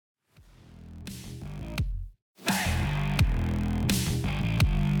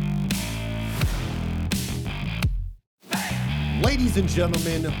Ladies and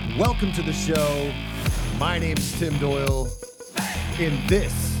gentlemen, welcome to the show. My name is Tim Doyle, and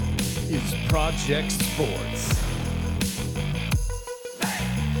this is Project Sports.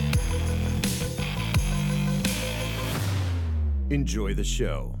 Enjoy the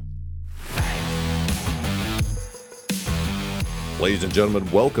show. Ladies and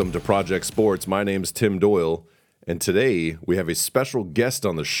gentlemen, welcome to Project Sports. My name is Tim Doyle, and today we have a special guest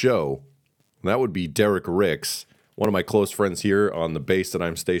on the show. And that would be Derek Ricks, one of my close friends here on the base that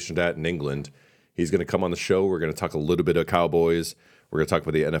I'm stationed at in England. He's going to come on the show. We're going to talk a little bit of Cowboys. We're going to talk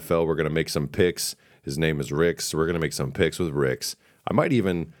about the NFL. We're going to make some picks. His name is Ricks, so we're going to make some picks with Ricks. I might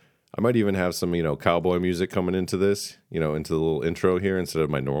even have some, cowboy music coming into this, into the little intro here instead of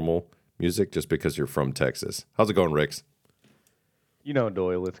my normal music, just because you're from Texas. How's it going, Ricks?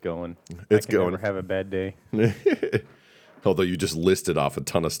 Doyle, it's going. It's I can going. never have a bad day. Although you just listed off a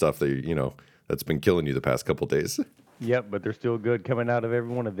ton of stuff that that's been killing you the past couple days. Yep, but they're still good coming out of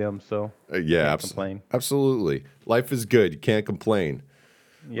every one of them. So can't complain. Absolutely. Life is good. You can't complain.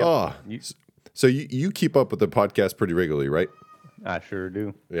 Yep. So you keep up with the podcast pretty regularly, right? I sure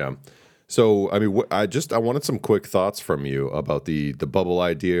do. Yeah. So I mean, I wanted some quick thoughts from you about the bubble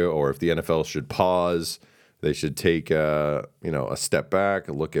idea, or if the NFL should pause. They should take a step back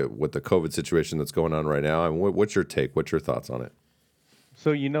and look at what the COVID situation that's going on right now. And what's your take? What's your thoughts on it?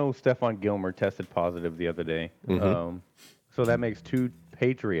 So Stephon Gilmore tested positive the other day. Mm-hmm. So that makes two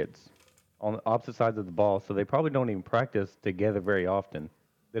Patriots on the opposite sides of the ball. So they probably don't even practice together very often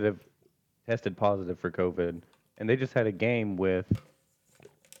that have tested positive for COVID. And they just had a game with.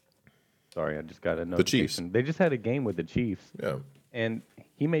 Sorry, I just got a notification. The Chiefs. They just had a game with the Chiefs. Yeah. And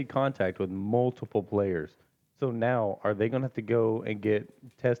he made contact with multiple players. So now, are they going to have to go and get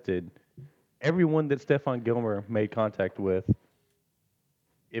tested? Everyone that Stephon Gilmore made contact with,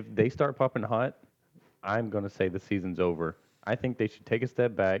 if they start popping hot, I'm going to say the season's over. I think they should take a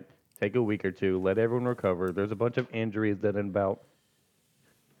step back, take a week or two, let everyone recover. There's a bunch of injuries that in about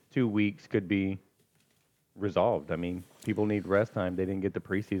 2 weeks could be resolved. I mean, people need rest time. They didn't get the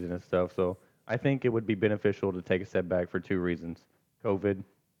preseason and stuff. So I think it would be beneficial to take a step back for two reasons: COVID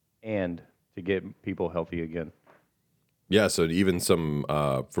and to get people healthy again. Yeah, so even some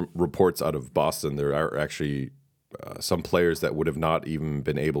from reports out of Boston, there are actually some players that would have not even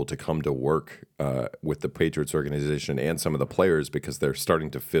been able to come to work with the Patriots organization, and some of the players, because they're starting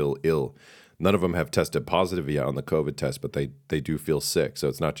to feel ill. None of them have tested positive yet on the COVID test, but they do feel sick. So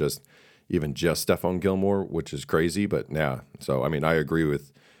it's not just Stephon Gilmore, which is crazy, but yeah. So, I mean, I agree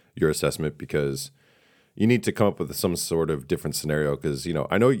with your assessment, because you need to come up with some sort of different scenario, because,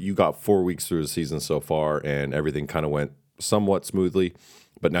 I know you got 4 weeks through the season so far and everything kind of went somewhat smoothly,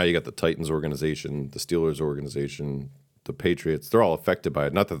 but now you got the Titans organization, the Steelers organization, the Patriots. They're all affected by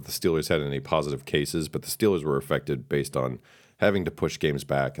it. Not that the Steelers had any positive cases, but the Steelers were affected based on having to push games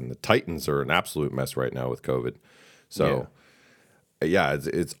back, and the Titans are an absolute mess right now with COVID. So, yeah,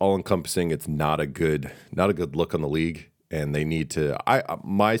 it's all encompassing. It's not a good look on the league, and they need to.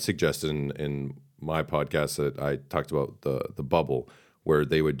 My suggestion in my podcast that I talked about the bubble, where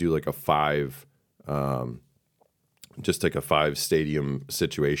they would do like a five stadium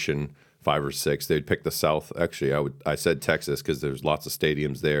situation, 5 or 6. They'd pick the South. Actually, I said Texas because there's lots of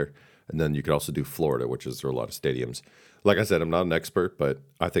stadiums there, and then you could also do Florida, which is there are a lot of stadiums. Like I said, I'm not an expert, but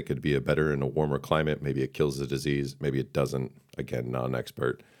I think it'd be a better in a warmer climate. Maybe it kills the disease. Maybe it doesn't. Again, not an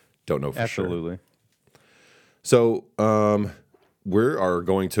expert. Don't know for sure. Absolutely. So, we are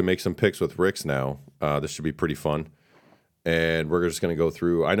going to make some picks with Ricks now. This should be pretty fun. And we're just going to go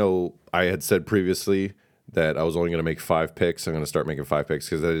through. I know I had said previously that I was only going to make 5 picks. I'm going to start making 5 picks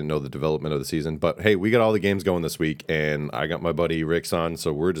because I didn't know the development of the season. But, hey, we got all the games going this week, and I got my buddy Ricks on,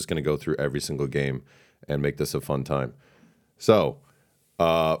 so we're just going to go through every single game and make this a fun time. So,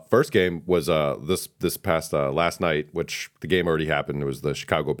 first game was this past last night, which the game already happened. It was the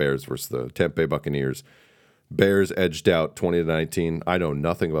Chicago Bears versus the Tampa Bay Buccaneers. Bears edged out 20-19. I know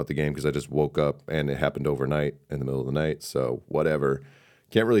nothing about the game because I just woke up and it happened overnight in the middle of the night. So whatever.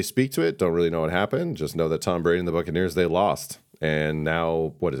 Can't really speak to it. Don't really know what happened. Just know that Tom Brady and the Buccaneers, they lost. And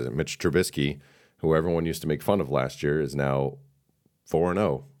now, what is it? Mitch Trubisky, who everyone used to make fun of last year, is now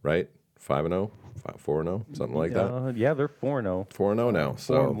 4-0, right? 5-0? 4-0? Something like that? Yeah, they're 4-0. 4-0 now.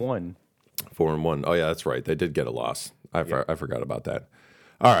 So 4-1. 4-1. Oh, yeah, that's right. They did get a loss. I forgot about that.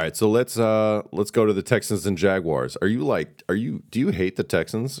 All right, so let's go to the Texans and Jaguars. Do you hate the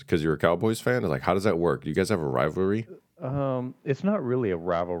Texans because you're a Cowboys fan? Like, how does that work? Do you guys have a rivalry? It's not really a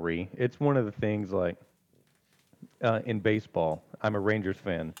rivalry. It's one of the things like in baseball. I'm a Rangers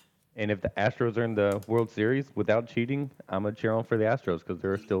fan, and if the Astros are in the World Series without cheating, I'm gonna cheer on for the Astros because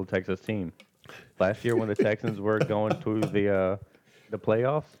they're still a Texas team. Last year when the Texans were going to the the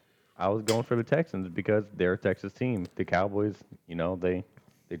playoffs, I was going for the Texans because they're a Texas team. The Cowboys, they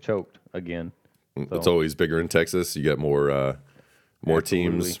choked again. It's So always bigger in Texas. You get more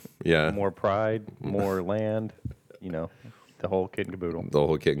teams. Yeah, more pride, more land, the whole kit and caboodle. the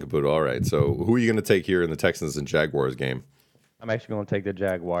whole kit and caboodle. All right. So who are you going to take here in the Texans and Jaguars game? I'm actually going to take the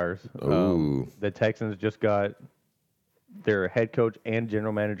Jaguars. Ooh. The Texans just got their head coach and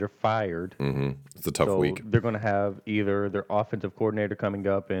general manager fired. It's a tough So week. they're going to have either their offensive coordinator coming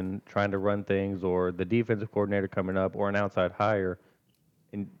up and trying to run things, or the defensive coordinator coming up, or an outside hire.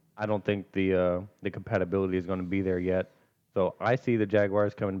 And I don't think the compatibility is going to be there yet. So I see the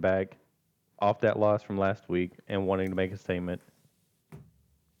Jaguars coming back off that loss from last week and wanting to make a statement.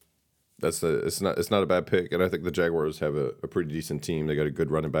 It's not a bad pick, and I think the Jaguars have a pretty decent team. They got a good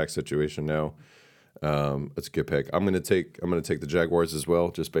running back situation now. It's a good pick. I'm gonna take the Jaguars as well,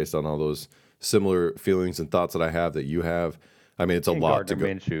 just based on all those similar feelings and thoughts that I have that you have. I mean, it's a And lot to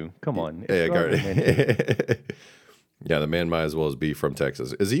Gardner go. Minshew. Come on. It's Yeah, Gardner Minshew. Yeah, the man might as well as be from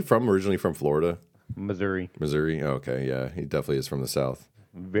Texas. Is he originally from Florida, Missouri. Missouri? Oh, okay, yeah, he definitely is from the South.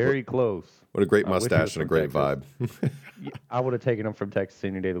 Very close. What a great I wish he mustache was and a from great Texas. vibe. I would have taken him from Texas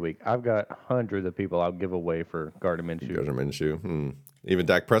any day of the week. I've got hundreds of people I'll give away for Gardner Minshew. Gardner Minshew. Even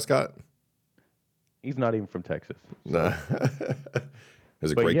Dak Prescott. He's not even from Texas. Nah.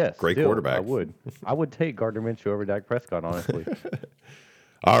 He's a But great yes, great still, quarterback. I would take Gardner Minshew over Dak Prescott, honestly.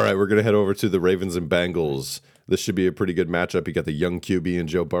 All right, we're going to head over to the Ravens and Bengals. This should be a pretty good matchup. You got the young QB and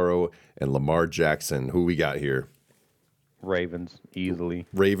Joe Burrow and Lamar Jackson. Who we got here? Ravens, easily.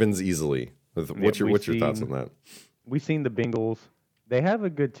 Ravens easily. What's your thoughts on that? We've seen the Bengals. They have a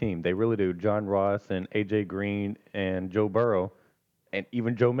good team. They really do. John Ross and A.J. Green and Joe Burrow and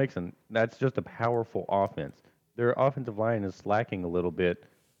even Joe Mixon. That's just a powerful offense. Their offensive line is slacking a little bit.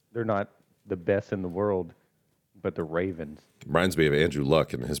 They're not the best in the world, but the Ravens. Reminds me of Andrew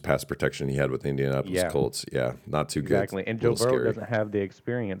Luck and his pass protection he had with the Indianapolis Yeah. Colts. Yeah, not too good. Exactly. And Joe Little Burrow scary. doesn't have the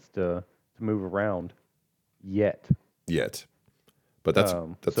experience to move around yet. Yet. But that's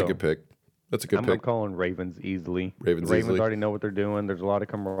a so good pick. That's a good I'm pick. calling Ravens easily. Ravens the Ravens easily? already know what they're doing. There's a lot of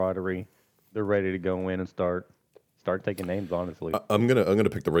camaraderie. They're ready to go in and start taking names, honestly. I'm gonna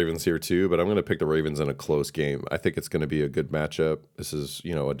pick the Ravens here too, but I'm gonna pick the Ravens in a close game. I think it's gonna be a good matchup. This is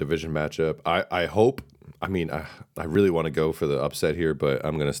a division matchup. I hope. I mean, I really want to go for the upset here, but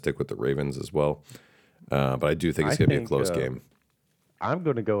I'm gonna stick with the Ravens as well. But I do think it's gonna be a close game. I'm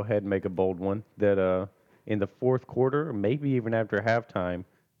going to go ahead and make a bold one that in the fourth quarter, maybe even after halftime,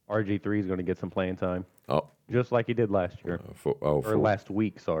 RG3 is going to get some playing time, Oh, just like he did last year or last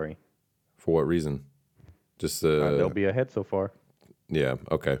week. Sorry, for what reason? Just they'll be ahead so far. yeah,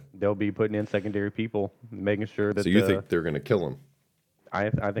 okay. They'll be putting in secondary people, making sure that. So you think they're gonna kill him? I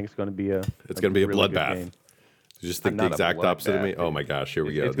think it's going to be a. It's gonna be a really good bloodbath. game. You just think the Not a exact opposite of me? bloodbath, Oh dude. my gosh, here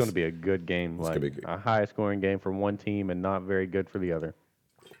we go. It's going to be a good game, gonna like be good. a high scoring game for one team and not very good for the other.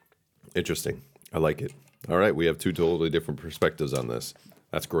 Interesting. I like it. All right, we have two totally different perspectives on this.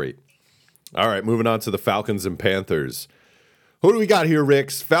 That's great. All right, moving on to the Falcons and Panthers. Who do we got here,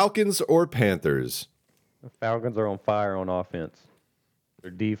 Ricks? Falcons or Panthers? The Falcons are on fire on offense.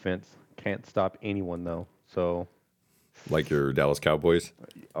 Their defense can't stop anyone though. So, Like your Dallas Cowboys?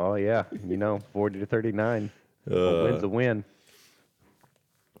 oh yeah, 40-39. A win's a win.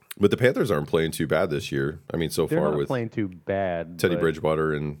 But the Panthers aren't playing too bad this year. I mean, so They're far not with playing too bad. Teddy but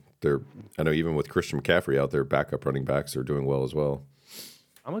Bridgewater and I know even with Christian McCaffrey out there, backup running backs are doing well as well.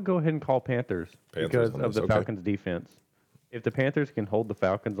 I'm gonna go ahead and call Panthers because on of this, the okay. Falcons' defense. If the Panthers can hold the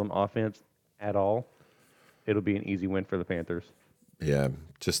Falcons on offense at all, it'll be an easy win for the Panthers. Yeah,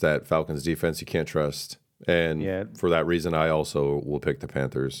 just that Falcons defense you can't trust. And Yeah. for that reason, I also will pick the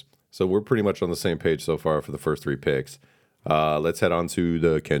Panthers. So we're pretty much on the same page so far for the first three picks. Let's head on to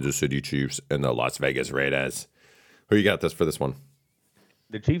the Kansas City Chiefs and the Las Vegas Raiders. Who you got this for this one?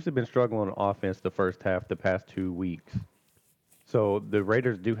 The Chiefs have been struggling on offense the first half the past 2 weeks. So the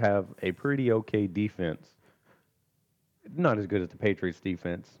Raiders do have a pretty okay defense. Not as good as the Patriots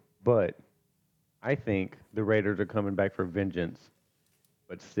defense, but I think the Raiders are coming back for vengeance.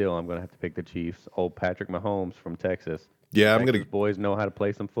 But still, I'm going to have to pick the Chiefs. Old Patrick Mahomes from Texas. Yeah, I'm Texas going to. boys know how to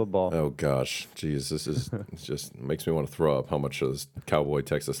play some football. Oh, gosh. Jeez, this is it just makes me want to throw up how much of this Cowboy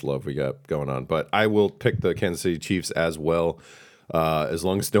Texas love we got going on. But I will pick the Kansas City Chiefs as well. As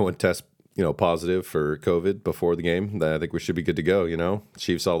long as no one tests positive for COVID before the game, then I think we should be good to go,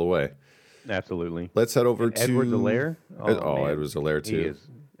 Chiefs all the way. Absolutely. Let's head over to Edwards-Helaire? Oh, man. Edwards-Helaire too.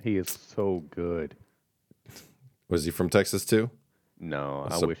 He is so good. Was he from Texas too? No,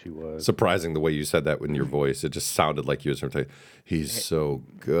 I Sup- wish he was. Surprising the way you said that in your voice. It just sounded like you was from Texas. He's so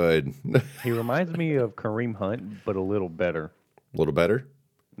good. He reminds me of Kareem Hunt, but a little better. A little better.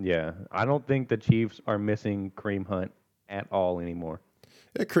 Yeah, I don't think the Chiefs are missing Kareem Hunt at all anymore.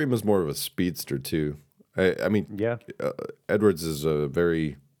 Yeah, Kareem is more of a speedster too. I mean, Yeah, Edwards is a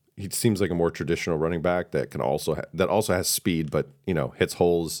very. He seems like a more traditional running back that can also that also has speed, but hits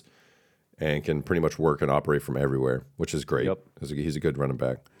holes and can pretty much work and operate from everywhere, which is great. Yep. He's a good running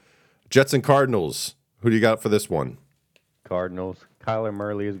back. Jets and Cardinals. Who do you got for this one? Cardinals. Kyler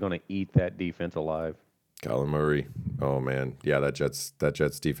Murray is going to eat that defense alive. Kyler Murray. Oh man, yeah, that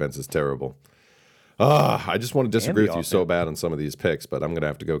Jets defense is terrible. I just want to disagree with you so bad on some of these picks, but I'm gonna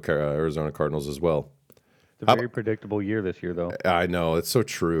have to go Arizona Cardinals as well. It's a very predictable year this year, though. I know, it's so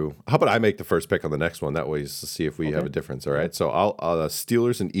true. How about I make the first pick on the next one? That way, to see if we have a difference. All right. So I'll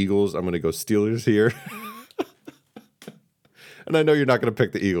Steelers and Eagles. I'm going to go Steelers here. And I know you're not going to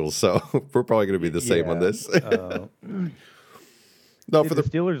pick the Eagles, so we're probably going to be the same on this. No, Did the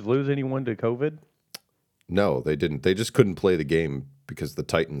Steelers lose anyone to COVID? No, they didn't. They just couldn't play the game because the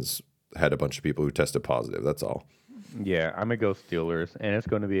Titans had a bunch of people who tested positive. That's all. Yeah, I'm going to go Steelers, and it's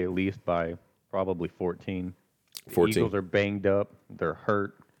going to be at least by probably 14. The 14. Eagles are banged up. They're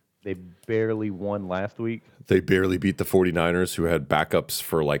hurt. They barely won last week. They barely beat the 49ers, who had backups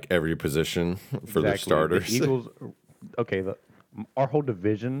for like every position for their starters. The Eagles, okay, our whole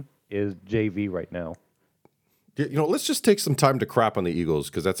division is JV right now. Let's just take some time to crap on the Eagles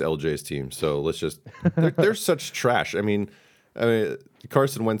because that's LJ's team. So let's just they're such trash. I mean,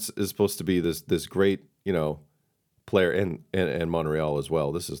 Carson Wentz is supposed to be this great player in Montreal as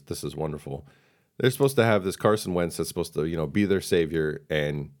well. This is wonderful. They're supposed to have this Carson Wentz that's supposed to be their savior,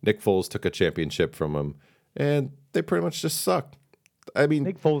 and Nick Foles took a championship from him, and they pretty much just suck. I mean,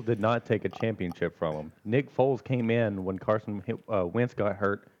 Nick Foles did not take a championship from him. Nick Foles came in when Carson Wentz got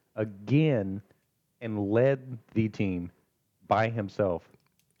hurt again and led the team by himself.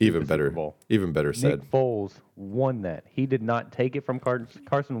 Even better said. Nick Foles won that. He did not take it from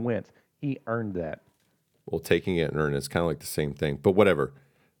Carson Wentz. He earned that. Well, taking it and earning it's kind of like the same thing, but whatever.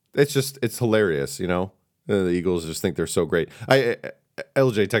 It's hilarious, The Eagles just think they're so great.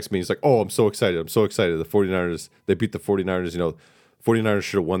 LJ texted me. He's like, "Oh, I'm so excited. I'm so excited. The 49ers, they beat the 49ers. 49ers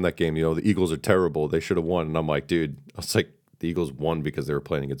should have won that game. The Eagles are terrible. They should have won." And I'm like, dude, the Eagles won because they were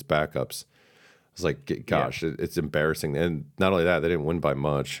playing against backups. I was like, gosh, it's embarrassing. And not only that, they didn't win by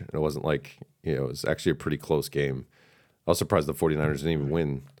much. And it wasn't like, it was actually a pretty close game. I was surprised the 49ers didn't even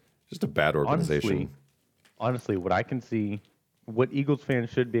win. Just a bad organization. Honestly, what I can see, what Eagles fans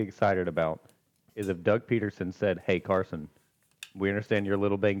should be excited about is if Doug Peterson said, "Hey, Carson, we understand you're a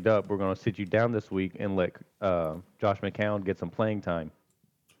little banged up. We're going to sit you down this week and let Josh McCown get some playing time.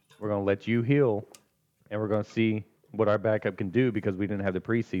 We're going to let you heal, and we're going to see what our backup can do because we didn't have the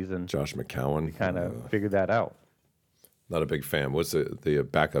preseason." Josh McCown. Kind of figured that out. Not a big fan. What's the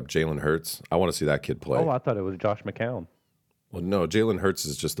backup? Jalen Hurts? I want to see that kid play. Oh, I thought it was Josh McCown. Well, no, Jalen Hurts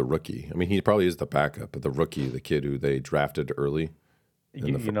is just the rookie. I mean, he probably is the backup, but the rookie, the kid who they drafted early. That's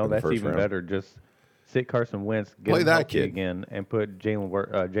even better. Just sit Carson Wentz, get play him that kid again, and put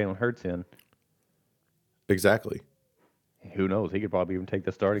Jalen Hurts in. Exactly. Who knows? He could probably even take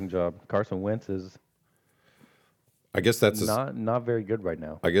the starting job. Carson Wentz is. I guess that's not very good right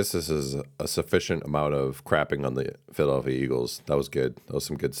now. I guess this is a sufficient amount of crapping on the Philadelphia Eagles. That was good. That was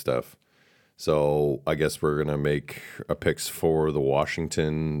some good stuff. So I guess we're gonna make a picks for the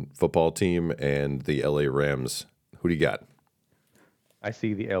Washington football team and the LA Rams. Who do you got? I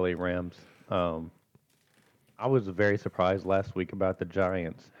see the LA Rams. I was very surprised last week about the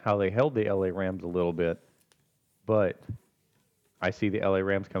Giants, how they held the LA Rams a little bit, but I see the LA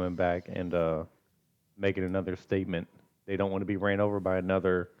Rams coming back and making another statement. They don't want to be ran over by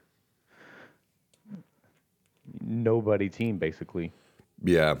another nobody team, basically.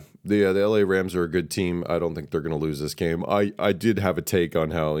 Yeah, the LA Rams are a good team. I don't think they're going to lose this game. I did have a take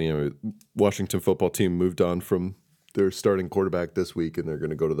on how Washington football team moved on from their starting quarterback this week, and they're going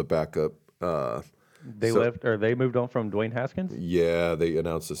to go to the backup. They moved on from Dwayne Haskins? Yeah, they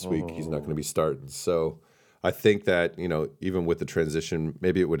announced this week he's not going to be starting. So I think that, even with the transition,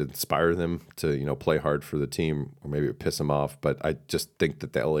 maybe it would inspire them to, play hard for the team, or maybe it would piss them off. But I just think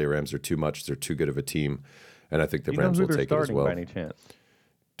that the LA Rams are too much. They're too good of a team. And I think the Rams will take it as well. By any chance?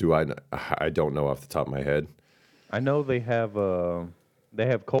 Do I? I don't know off the top of my head. I know they have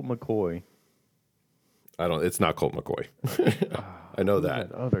Colt McCoy. It's not Colt McCoy. I know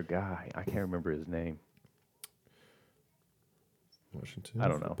that. Other guy. I can't remember his name. Washington. I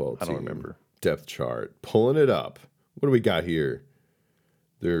don't know. I don't remember. Depth chart. Pulling it up. What do we got here?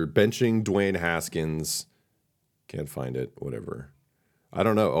 They're benching Dwayne Haskins. Can't find it. Whatever. I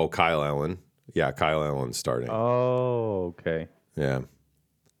don't know. Oh, Kyle Allen. Yeah, Kyle Allen's starting. Oh, okay. Yeah.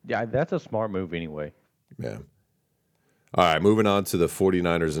 Yeah, that's a smart move anyway. Yeah. All right, moving on to the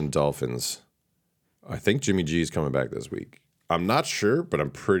 49ers and Dolphins. I think Jimmy G is coming back this week. I'm not sure, but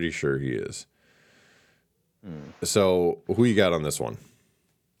I'm pretty sure he is. So, who you got on this one?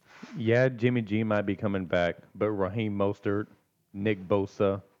 Yeah, Jimmy G might be coming back, but Raheem Mostert, Nick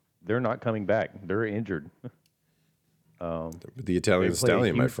Bosa, they're not coming back. They're injured. The Italian They play a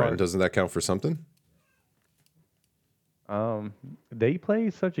Stallion, my huge friend. part. Doesn't that count for something? They play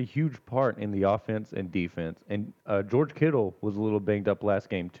such a huge part in the offense and defense. And George Kittle was a little banged up last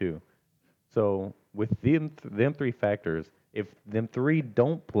game too. So with them three factors, if them three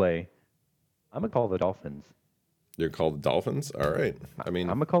don't play, I'm gonna call the Dolphins. You're called the Dolphins? All right. I mean,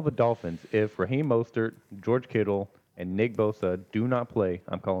 I'm gonna call the Dolphins. If Raheem Mostert, George Kittle, and Nick Bosa do not play,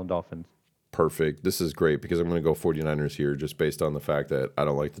 I'm calling Dolphins. perfect. This is great because I'm going to go 49ers here just based on the fact that I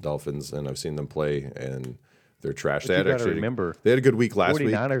don't like the Dolphins and I've seen them play and they're trash. But you gotta remember, they had a good week last week.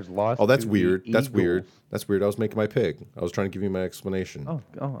 49ers lost. Oh, that's to weird. the That's weird. Eagles. That's weird. I was making my pick. I was trying to give you my explanation. Oh,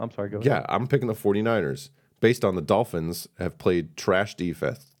 I'm sorry. Go ahead. Yeah, I'm picking the 49ers based on the Dolphins have played trash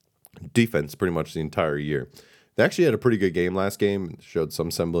defense pretty much the entire year. They actually had a pretty good game last game, showed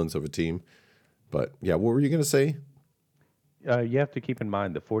some semblance of a team. But yeah, what were you going to say? You have to keep in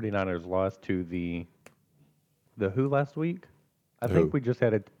mind the 49ers lost to the who last week? I Who? think we just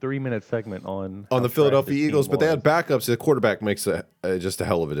had a 3-minute segment on On how the trash Philadelphia this team Eagles, but they had was. backups. The quarterback makes just a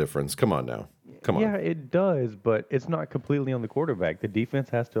hell of a difference. Come on now. Come on. Yeah, it does, but it's not completely on the quarterback. The defense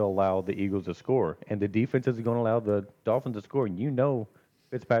has to allow the Eagles to score, and the defense is going to allow the Dolphins to score. And you know,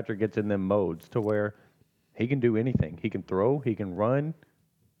 Fitzpatrick gets in them modes to where he can do anything. He can throw, he can run.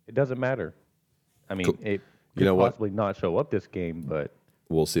 It doesn't matter. I mean, Cool. it You could know what? possibly not show up this game, but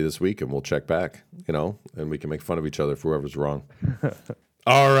We'll see this week and we'll check back, and we can make fun of each other for whoever's wrong.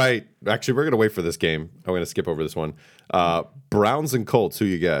 All right. Actually, we're going to wait for this game. I'm going to skip over this one. Browns and Colts, who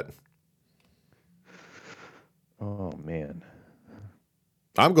you got? oh man,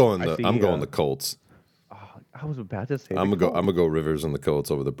 I'm going I see, the Colts. I was about to say I'm the gonna Colts. go Rivers and the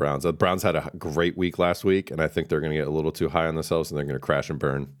Colts over the Browns. The Browns had a great week last week, and I think they're going to get a little too high on themselves, and they're going to crash and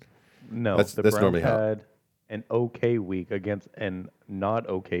burn. No, That's the Browns normally how- had an okay week against an not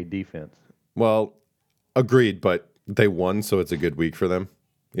okay defense. Well, agreed, but they won, so it's a good week for them.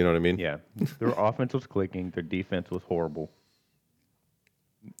 You know what I mean? Yeah, their offense was clicking. Their defense was horrible.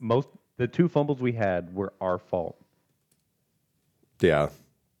 The 2 fumbles we had were our fault. Yeah.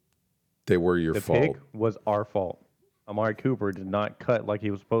 They were your The fault. pick was our fault. Amari Cooper did not cut like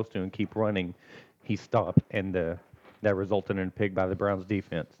he was supposed to and keep running. He stopped, and that resulted in a pick by the Browns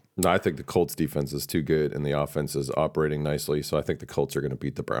defense. No, I think the Colts defense is too good, and the offense is operating nicely. So I think the Colts are going to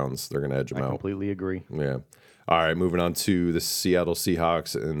beat the Browns. They're going to edge them I out. completely agree. Yeah. All right, moving on to the Seattle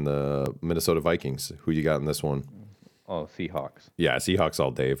Seahawks and the Minnesota Vikings. Who you got in this one? Oh, Seahawks. Yeah, Seahawks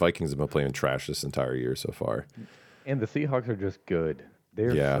all day. Vikings have been playing trash this entire year so far. And the Seahawks are just good.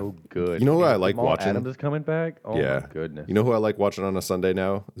 They're Yeah. so good. You know who And I like Jamal watching? Adams is coming back. Oh yeah. my goodness. You know who I like watching on a Sunday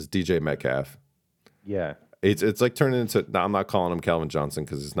now? Is DJ Metcalf. Yeah. It's like turning into. Now I'm not calling him Calvin Johnson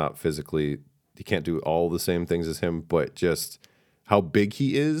because it's not physically. He can't do all the same things as him, but just how big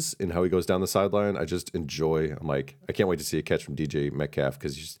he is and how he goes down the sideline. I just enjoy. I'm like, I can't wait to see a catch from DJ Metcalf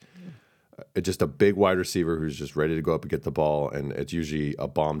because he's just a big wide receiver who's just ready to go up and get the ball, and it's usually a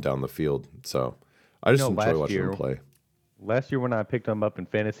bomb down the field. So I just enjoy last watching him year- play. Last year when I picked him up in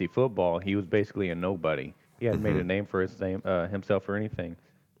fantasy football, he was basically a nobody. He hadn't Mm-hmm. made a name for himself or anything.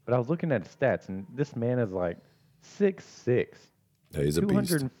 But I was looking at his stats, and this man is like 6'6", Yeah, he's a beast.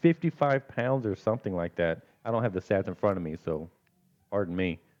 255 pounds or something like that. I don't have the stats in front of me, so pardon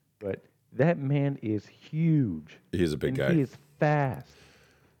me. But that man is huge. He's a big and guy. he is fast.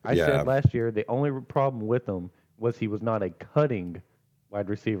 I Yeah. said last year the only problem with him was he was not a cutting wide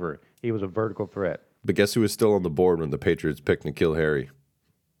receiver. He was a vertical threat. But guess who was still on the board when the Patriots picked N'Keal Harry?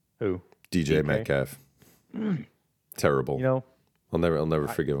 Who? DJ DK? Metcalf. Terrible. You know, I'll never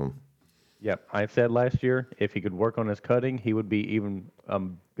forgive him. yep. I said last year if he could work on his cutting, he would be even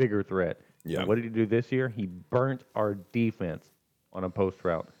bigger threat. Yeah. And what did he do this year? He burnt our defense on a post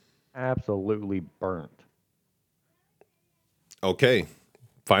route. Absolutely burnt. Okay,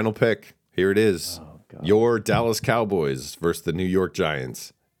 final pick. Here it is. Oh, God. Your Dallas Cowboys versus the New York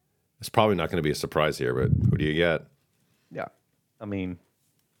Giants. It's probably not going to be a surprise here, but who do you get? Yeah. I mean,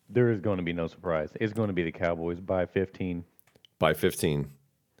 there is going to be no surprise. It's going to be the Cowboys by 15 By 15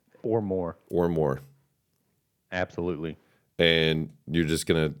 or more. or more. Absolutely. And you're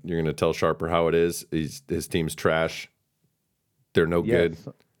gonna tell Sharper how it is. His team's trash. They're no good.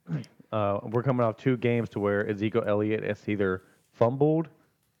 Yes. We're coming off 2 games to where Ezekiel Elliott has either fumbled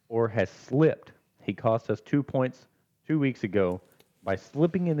or has slipped. He cost us 2 points 2 weeks ago by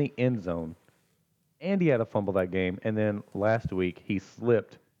slipping in the end zone. and he had a fumble that game. And then last week he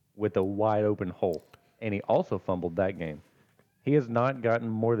slipped with a wide open hole, and he also fumbled that game. He has not gotten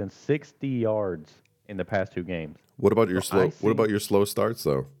more than 60 yards in the past 2 games. What about your So I slow? What about see- your slow starts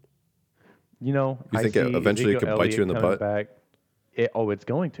though? You know, You I think see eventually it Ezekiel could bite you in the Elliott coming butt? Back. It's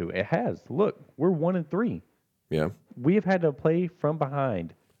going to. It has. Look, we're 1-3. Yeah. We have had to play from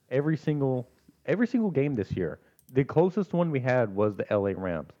behind every single game this year. The closest one we had was the LA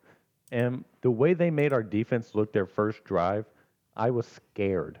Rams. And the way they made our defense look their first drive, I was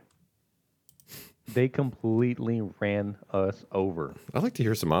scared. They completely ran us over. I'd like to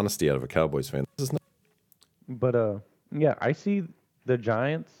hear some honesty out of a Cowboys fan. This is not, But yeah, I see the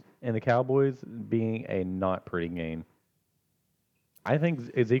Giants and the Cowboys being a not pretty game. I think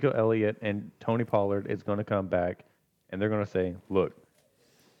Ezekiel Elliott and Tony Pollard is going to come back, and they're going to say, look,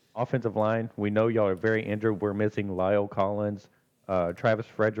 offensive line, we know y'all are very injured. We're missing Lyle Collins. Travis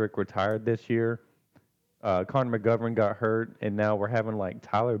Frederick retired this year. Connor McGovern got hurt, and now we're having like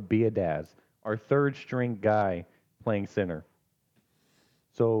Tyler Biadasz, our third string guy, playing center.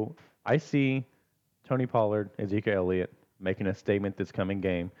 So I see Tony Pollard, Ezekiel Elliott making a statement this coming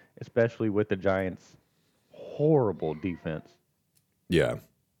game, especially with the Giants' horrible defense. yeah.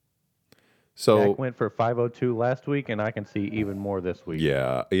 So Dak went for 502 last week, and I can see even more this week.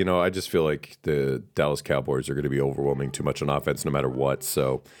 yeah, I just feel like the Dallas Cowboys are going to be overwhelming too much on offense no matter what,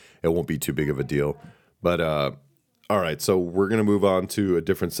 so it won't be too big of a deal. But all right, so we're going to move on to a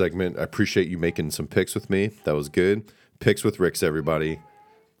different segment. I appreciate you making some picks with me. That was good. Picks with Ricks, everybody.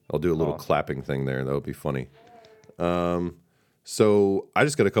 I'll do a little clapping thing there. That would be funny. So I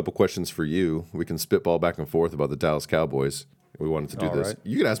just got a couple questions for you. We can spitball back and forth about the Dallas Cowboys. We wanted to do All this. right.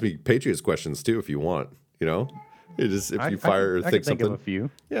 You can ask me Patriots questions too if you want. You just if you fire or I think can think something. of a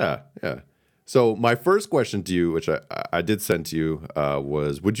few. Yeah. So my first question to you, which I did send to you,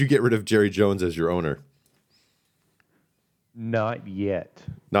 was: would you get rid of Jerry Jones as your owner? Not yet.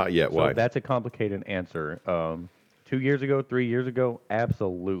 Not yet. Why? So that's a complicated answer. 2 years ago, 3 years ago,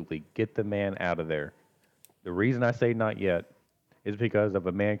 absolutely. Get the man out of there. The reason I say not yet is because of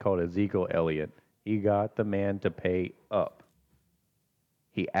a man called Ezekiel Elliott. He got the man to pay up.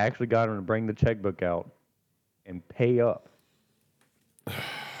 He actually got him to bring the checkbook out and pay up.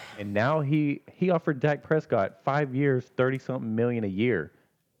 And now he offered Dak Prescott 5 years, 30-something million a year.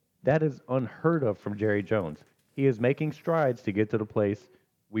 That is unheard of from Jerry Jones. He is making strides to get to the place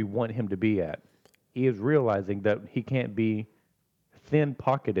we want him to be at. He is realizing that he can't be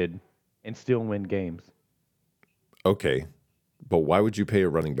thin-pocketed and still win games. Okay, but why would you pay a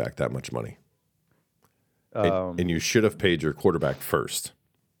running back that much money? And you should have paid your quarterback first.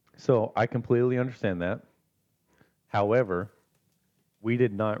 So I completely understand that. However, we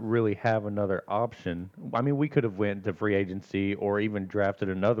did not really have another option. I mean, we could have went to free agency or even drafted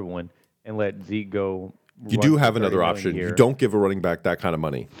another one and let Zeke go. You run do for have 30 another million a option. year. You don't give a running back that kind of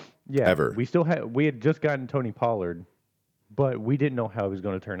money. Yeah, ever. We had just gotten Tony Pollard, but we didn't know how it was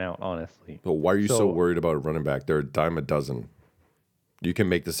going to turn out, honestly. But why are you so So- worried about a running back? They're a dime a dozen. You can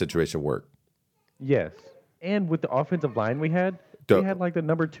make the situation work. Yes. And with the offensive line we had like the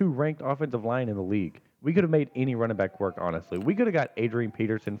number 2 ranked offensive line in the league. We could have made any running back work, honestly. We could have got Adrian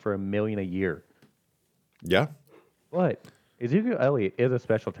Peterson for $1 million a year. Yeah, But Ezekiel Elliott is a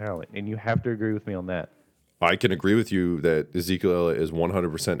special talent, and you have to agree with me on that. I can agree with you that Ezekiel Elliott is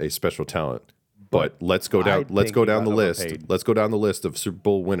 100% a special talent. But let's go I down. Let's think go he down got the list. overpaid. Let's go down the list of Super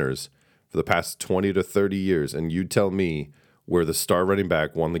Bowl winners for the past 20 to 30 years, and you tell me where the star running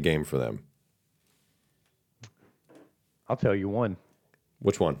back won the game for them. I'll tell you one.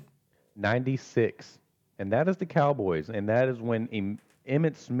 Which one? 96. And that is the Cowboys. And that is when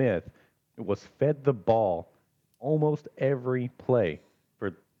Emmitt Smith was fed the ball almost every play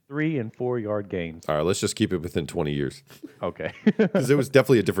for 3 and 4 yard gains. All right, let's just keep it within 20 years Okay. because it was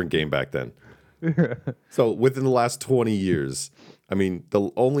definitely a different game back then. So within the last 20 years, I mean,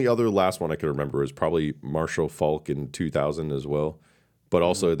 the only other last one I could remember is probably Marshall Faulk in 2000 as well. But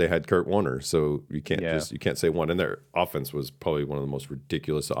also they had Kurt Warner, so you can't you can't say one. And their offense was probably one of the most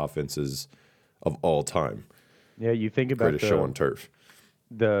ridiculous offenses of all time. Yeah, you think about Greatest show on turf.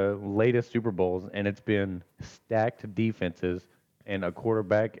 the latest Super Bowls, and it's been stacked defenses and a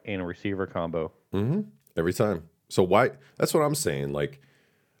quarterback and a receiver combo. Every time. So why? That's what I'm saying. Like,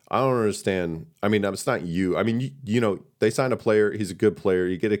 I don't understand. I mean, it's not you. I mean, you know, they signed a player. He's a good player.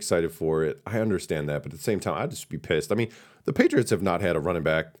 You get excited for it. I understand that. But at the same time, I'd just be pissed. I mean, the Patriots have not had a running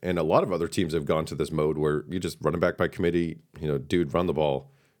back, and a lot of other teams have gone to this mode where you just running back by committee. You know, dude, run the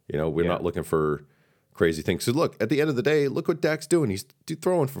ball. You know, we're not looking for crazy things. So look, at the end of the day, look what Dak's doing. He's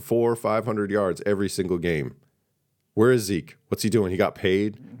throwing for 400 or 500 yards every single game. Where is Zeke? What's he doing? He got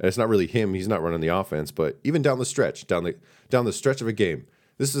paid, and it's not really him. He's not running the offense, but even down the stretch, down the stretch of a game,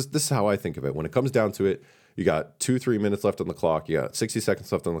 this is how I think of it. When it comes down to it, you got 2-3 minutes left on the clock. You got 60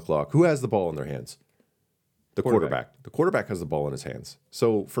 seconds left on the clock. Who has the ball in their hands? The quarterback. The quarterback has the ball in his hands.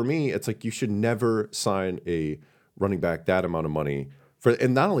 So for me, it's like you should never sign a running back that amount of money for.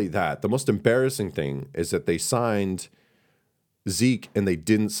 And not only that, the most embarrassing thing is that they signed Zeke and they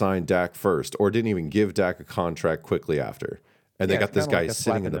didn't sign Dak first, or didn't even give Dak a contract quickly after. And they got this guy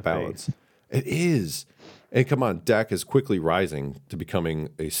sitting in the balance. It is. And come on, Dak is quickly rising to becoming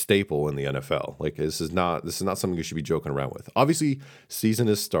a staple in the NFL. Like this is not something you should be joking around with. Obviously, season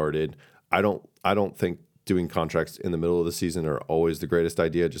has started. I don't think doing contracts in the middle of the season are always the greatest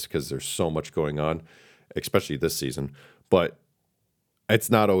idea, just because there's so much going on, especially this season. But it's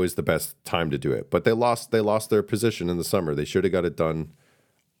not always the best time to do it. But they lost their position in the summer. They should have got it done,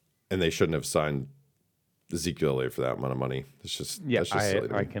 and they shouldn't have signed Ezekiel Elliott for that amount of money. It's just silly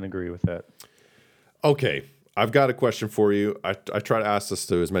to me. I can agree with that. Okay, I've got a question for you. I try to ask this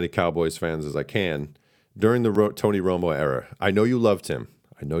to as many Cowboys fans as I can. During the Tony Romo era, I know you loved him.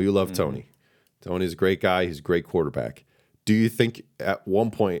 I know you love Tony. Tony's a great guy. He's a great quarterback. Do you think at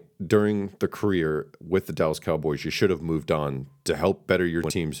one point during the career with the Dallas Cowboys, you should have moved on to help better your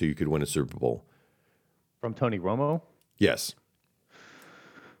team so you could win a Super Bowl? From Tony Romo? Yes.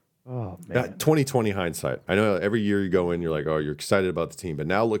 Oh, man. 2020 hindsight. I know every year you go in, you're like, oh, you're excited about the team. But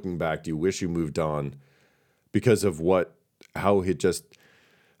now looking back, do you wish you moved on because of how he just,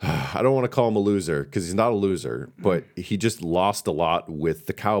 I don't want to call him a loser because he's not a loser, but he just lost a lot with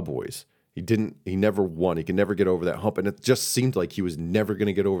the Cowboys. He never won. He could never get over that hump. And it just seemed like he was never going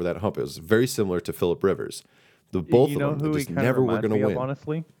to get over that hump. It was very similar to Phillip Rivers. Both of them just never were going to win.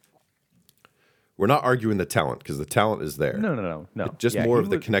 Honestly? We're not arguing the talent because the talent is there. No. Just more of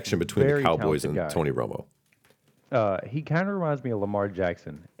the connection between the Cowboys and Tony Romo. He kind of reminds me of Lamar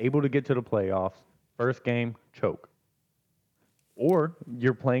Jackson. Able to get to the playoffs. First game, choke. Or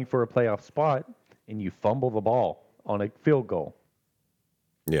you're playing for a playoff spot and you fumble the ball on a field goal.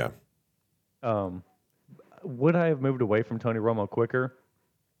 Yeah. Would I have moved away from Tony Romo quicker?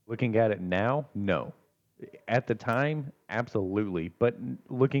 Looking at it now, no. At the time, absolutely. But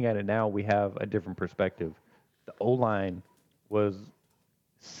looking at it now, we have a different perspective. The O-line was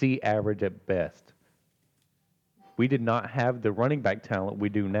C average at best. We did not have the running back talent we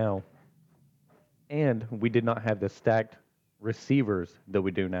do now. And we did not have the stacked receivers that we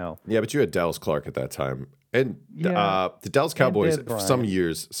do now. Yeah, but you had Dallas Clark at that time. And the Dallas Cowboys, for some of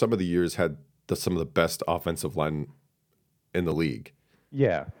the years had some of the best offensive line in the league.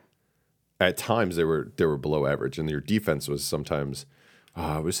 Yeah. At times they were below average, and their defense was sometimes.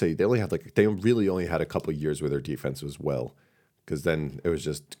 I would say they really only had a couple of years where their defense was well, because then it was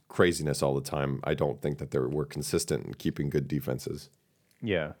just craziness all the time. I don't think that they were consistent in keeping good defenses.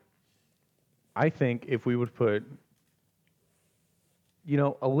 Yeah, I think if we would put,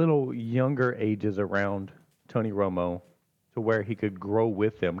 a little younger ages around Tony Romo, to where he could grow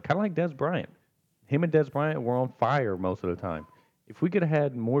with them, kind of like Dez Bryant. Him and Dez Bryant were on fire most of the time. If we could have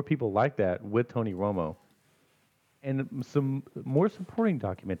had more people like that with Tony Romo and some more supporting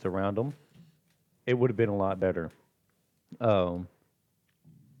documents around him, it would have been a lot better. You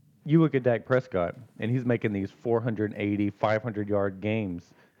look at Dak Prescott, and he's making these 480, 500-yard games.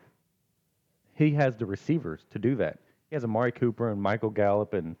 He has the receivers to do that. He has Amari Cooper and Michael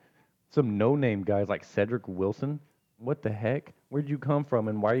Gallup and some no-name guys like Cedric Wilson. What the heck? Where'd you come from,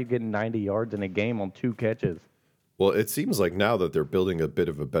 and why are you getting 90 yards in a game on 2 catches? Well, it seems like now that they're building a bit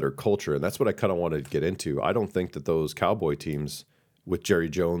of a better culture, and that's what I kind of wanted to get into. I don't think that those Cowboy teams with Jerry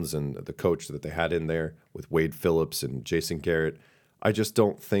Jones and the coach that they had in there with Wade Phillips and Jason Garrett, I just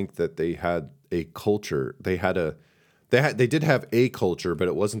don't think that they had a culture. They did have a culture, but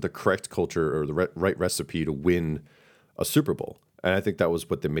it wasn't the correct culture or the right recipe to win a Super Bowl. And I think that was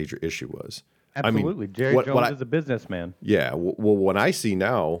what the major issue was. Absolutely. Jerry Jones is a businessman. Yeah. Well, when I see,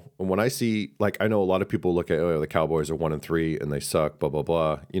 like, I know a lot of people look at, the Cowboys are 1-3 and they suck, blah, blah,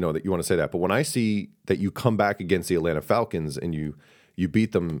 blah. That you want to say that. But when I see that you come back against the Atlanta Falcons and you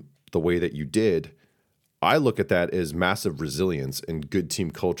beat them the way that you did, I look at that as massive resilience and good team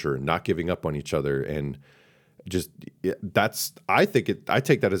culture, not giving up on each other. And just I take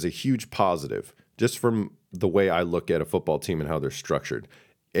that as a huge positive just from the way I look at a football team and how they're structured.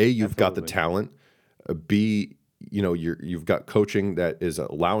 A, you've got the talent. B, you've got coaching that is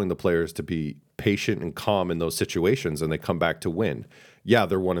allowing the players to be patient and calm in those situations, and they come back to win. Yeah,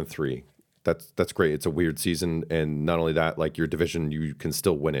 they're 1-3. That's great. It's a weird season, and not only that, like your division, you can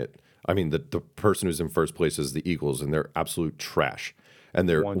still win it. I mean, the person who's in first place is the Eagles, and they're absolute trash. And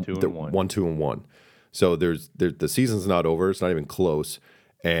they're 1-2-1. 1-2-1. So the season's not over. It's not even close.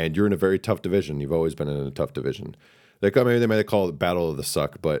 And you're in a very tough division. You've always been in a tough division. Maybe they might call it Battle of the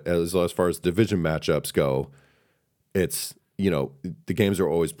Suck, but as far as division matchups go, it's, the games are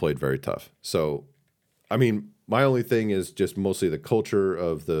always played very tough. So, I mean, my only thing is just mostly the culture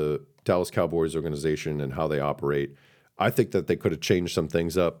of the Dallas Cowboys organization and how they operate. I think that they could have changed some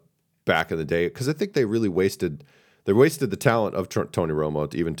things up back in the day because I think they really wasted the talent of Tony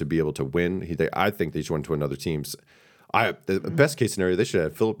Romo to be able to win. I think they should went to another team. The best case scenario, they should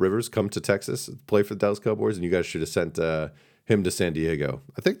have Phillip Rivers come to Texas, play for the Dallas Cowboys, and you guys should have sent him to San Diego.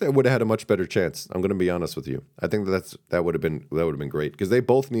 I think they would have had a much better chance. I'm going to be honest with you. I think that would have been great because they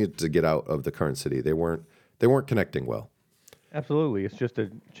both needed to get out of the current city. They weren't connecting well. Absolutely, it's just a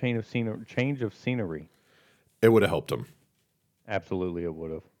change of scenery. It would have helped them. Absolutely, it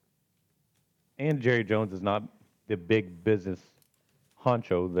would have. And Jerry Jones is not the big business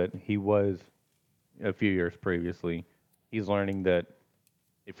honcho that he was a few years previously. He's learning that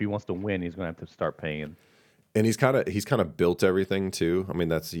if he wants to win, he's going to have to start paying. And he's kind of built everything too. I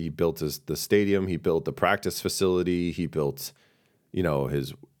mean, he built the stadium, he built the practice facility, he built,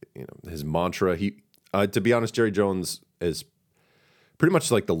 his mantra. To be honest, Jerry Jones is pretty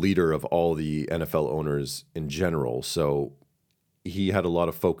much like the leader of all the NFL owners in general. So he had a lot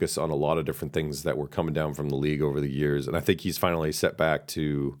of focus on a lot of different things that were coming down from the league over the years, and I think he's finally set back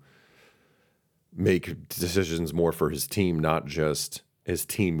to make decisions more for his team, not just his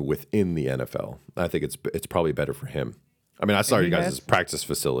team within the NFL. I think it's probably better for him. I mean, I saw you guys' practice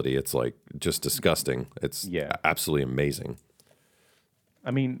facility. It's like just disgusting. It's absolutely amazing.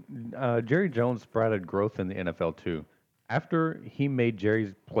 I mean, Jerry Jones sprouted growth in the NFL too. After he made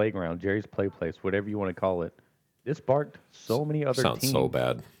Jerry's playground, Jerry's play place, whatever you want to call it, this sparked so many other teams. Sounds so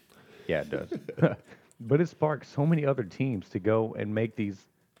bad. Yeah, it does. But it sparked so many other teams to go and make these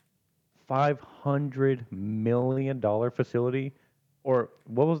 $500 million facility, or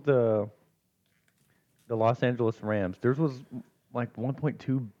what was the Los Angeles Rams? Theirs was like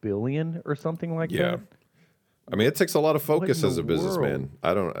 1.2 billion or something like that. Yeah. I mean, it takes a lot of focus as a businessman.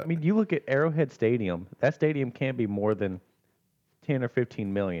 I mean, you look at Arrowhead Stadium. That stadium can't be more than 10 or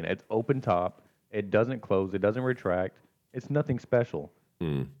 15 million. It's open top. It doesn't close. It doesn't retract. It's nothing special.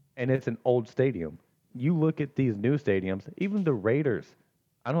 And it's an old stadium. You look at these new stadiums, even the Raiders,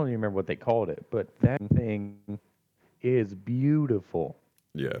 I don't even remember what they called it, but that thing is beautiful.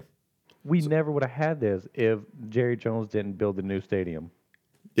 Yeah. We never would have had this if Jerry Jones didn't build the new stadium.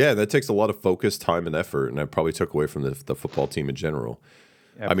 Yeah, that takes a lot of focus, time, and effort, and I probably took away from the football team in general.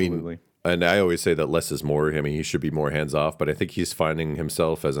 Absolutely. I mean, and I always say that less is more. I mean, he should be more hands-off, but I think he's finding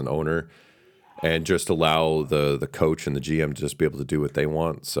himself as an owner and just allow the coach and the GM to just be able to do what they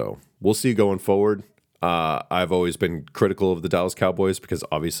want. So we'll see going forward. I've always been critical of the Dallas Cowboys because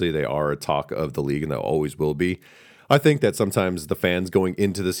obviously they are a talk of the league and they always will be. I think that sometimes the fans going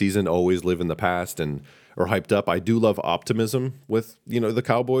into the season always live in the past and are hyped up. I do love optimism with, the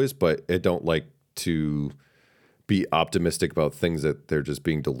Cowboys, but I don't like to be optimistic about things that they're just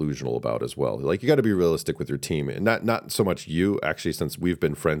being delusional about as well. Like, you got to be realistic with your team, and not so much you, actually, since we've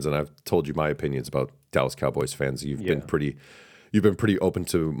been friends and I've told you my opinions about Dallas Cowboys fans. You've been pretty open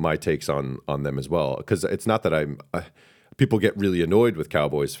to my takes on them as well, because it's not that people get really annoyed with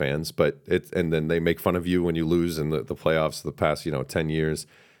Cowboys fans, and then they make fun of you when you lose in the playoffs the past 10 years,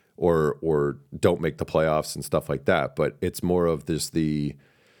 or don't make the playoffs and stuff like that. But it's more of this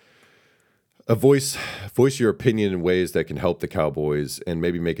voice your opinion in ways that can help the Cowboys and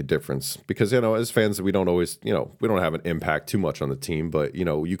maybe make a difference. Because as fans, we don't always we don't have an impact too much on the team, but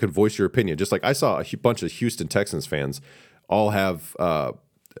you can voice your opinion. Just like I saw a bunch of Houston Texans fans all have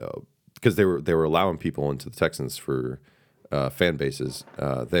because they were allowing people into the Texans for fan bases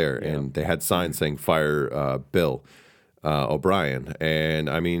there, and they had signs saying "Fire Bill O'Brien," and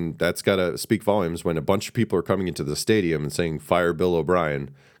I mean that's got to speak volumes when a bunch of people are coming into the stadium and saying "Fire Bill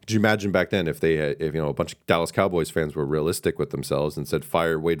O'Brien." Could you imagine back then if a bunch of Dallas Cowboys fans were realistic with themselves and said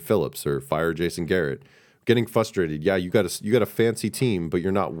 "Fire Wade Phillips" or "Fire Jason Garrett"? Getting frustrated. Yeah, you got a fancy team, but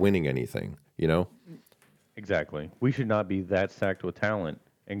you're not winning anything. Exactly. We should not be that stacked with talent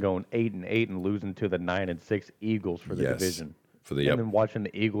and going 8-8 and losing to the 9-6 Eagles for the division. And then watching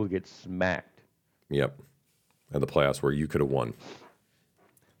the Eagles get smacked. Yep. And the playoffs where you could have won.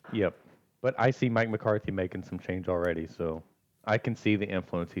 Yep. But I see Mike McCarthy making some change already, so I can see the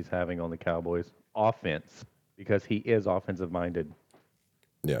influence he's having on the Cowboys offense because he is offensive minded.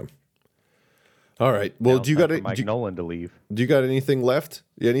 Yeah. All right. Well, do you got Mike Nolan to leave? Do you got anything left?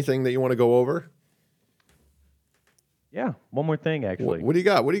 Anything that you want to go over? Yeah, one more thing, actually. What do you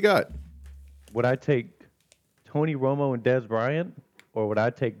got? Would I take Tony Romo and Dez Bryant, or would I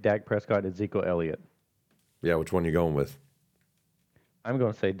take Dak Prescott and Ezekiel Elliott? Yeah, which one you going with? I'm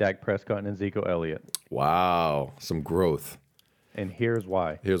going to say Dak Prescott and Ezekiel Elliott. Wow, some growth. And here's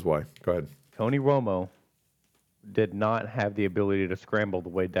why. Here's why. Go ahead. Tony Romo did not have the ability to scramble the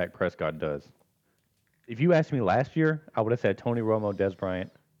way Dak Prescott does. If you asked me last year, I would have said Tony Romo, Des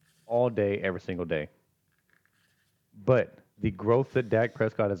Bryant all day, every single day. But the growth that Dak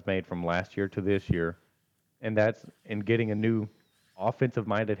Prescott has made from last year to this year, and that's in getting a new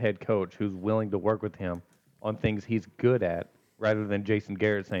offensive-minded head coach who's willing to work with him on things he's good at, rather than Jason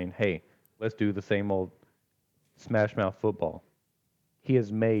Garrett saying, hey, let's do the same old smash-mouth football. He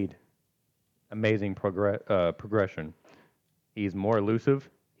has made amazing progression. He's more elusive.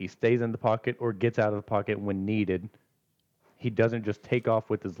 He stays in the pocket or gets out of the pocket when needed. He doesn't just take off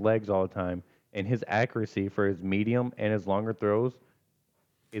with his legs all the time. And his accuracy for his medium and his longer throws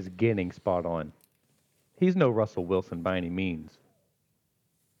is getting spot on. He's no Russell Wilson by any means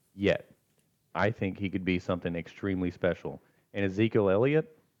yet. I think he could be something extremely special. And Ezekiel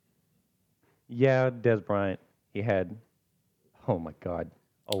Elliott, yeah, Des Bryant, he had, oh my God,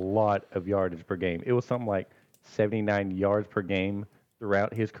 a lot of yardage per game. It was something like 79 yards per game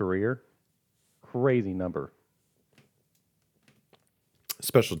throughout his career. Crazy number.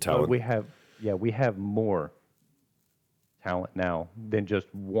 Special talent. But we have more talent now than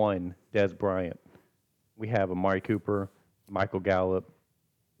just one Des Bryant. We have Amari Cooper, Michael Gallup.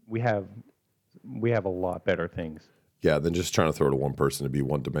 We have a lot better things. Yeah, than just trying to throw to one person to be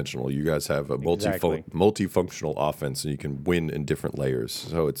one-dimensional. You guys have a Exactly. multifunctional offense, and you can win in different layers.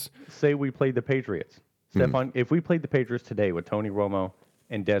 So it's Say we played the Patriots. If we played the Patriots today with Tony Romo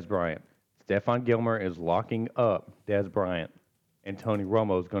and Des Bryant, Stephon Gilmore is locking up Des Bryant, and Tony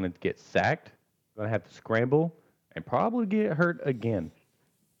Romo is going to get sacked, going to have to scramble, and probably get hurt again.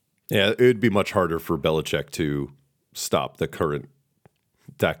 yeah, it would be much harder for Belichick to stop the current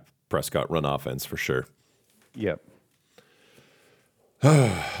Dak Prescott run offense for sure. Yep.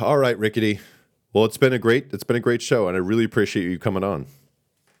 All right, Rickety. Well, it's been a great show, and I really appreciate you coming on.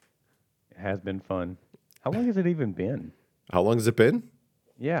 It has been fun. How long has it even been? How long has it been?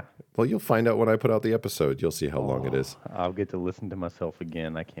 Yeah. Well, you'll find out when I put out the episode. You'll see how long it is. I'll get to listen to myself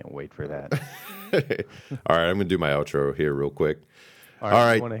again. I can't wait for that. All right, I'm gonna do my outro here real quick. All right. All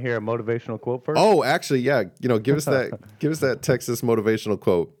right. You want to hear a motivational quote first? Oh, actually, yeah. Give us that Texas motivational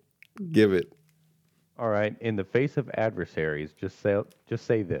quote. Give it. All right. In the face of adversaries, just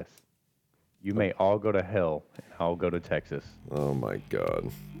say this. You may all go to hell, and I'll go to Texas. Oh my God.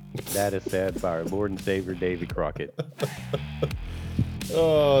 That is said by our Lord and Savior, Davy Crockett.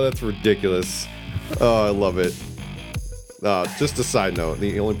 Oh, that's ridiculous. Oh, I love it. Just a side note: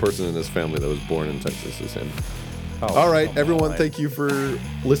 the only person in this family that was born in Texas is him. Oh, All right, come everyone, on. thank you for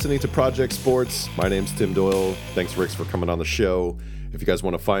listening to Project Sports. My name's Tim Doyle. Thanks, Ricks, for coming on the show. If you guys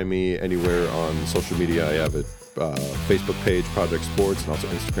want to find me anywhere on social media, I have a Facebook page, Project Sports, and also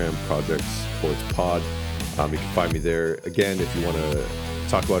Instagram, Project Sports Pod. You can find me there. Again, if you want to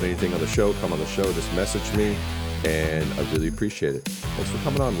talk about anything on the show, come on the show, just message me, and I really appreciate it. Thanks for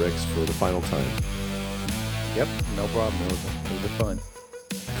coming on, Ricks, for the final time. Yep, no problem. It was fun.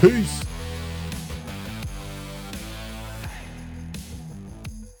 Peace.